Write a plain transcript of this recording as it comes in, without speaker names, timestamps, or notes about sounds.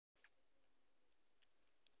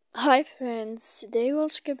Hi friends, today we'll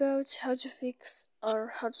talk about how to fix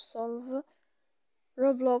or how to solve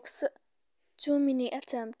Roblox too many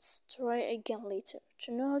attempts, try again later.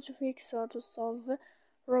 To know how to fix or to solve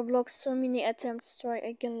Roblox too many attempts, try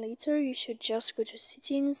again later, you should just go to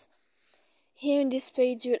settings. Here in this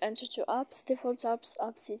page you will enter to apps, default apps,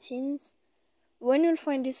 app settings. When you'll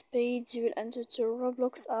find this page you will enter to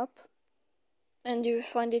Roblox app and you will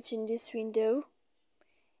find it in this window.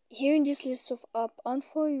 Here in this list of app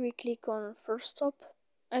info, we click on first stop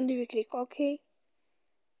and we click OK.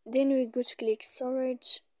 Then we go to click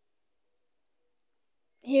storage.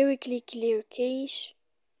 Here we click clear cache,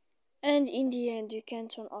 and in the end you can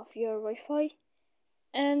turn off your Wi-Fi,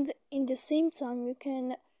 and in the same time you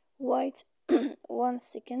can wait 1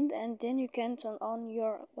 second and then you can turn on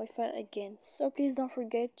your Wi-Fi again. So please don't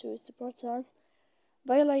forget to support us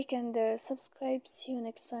by like and subscribe. See you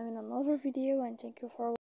next time in another video, and thank you for watching.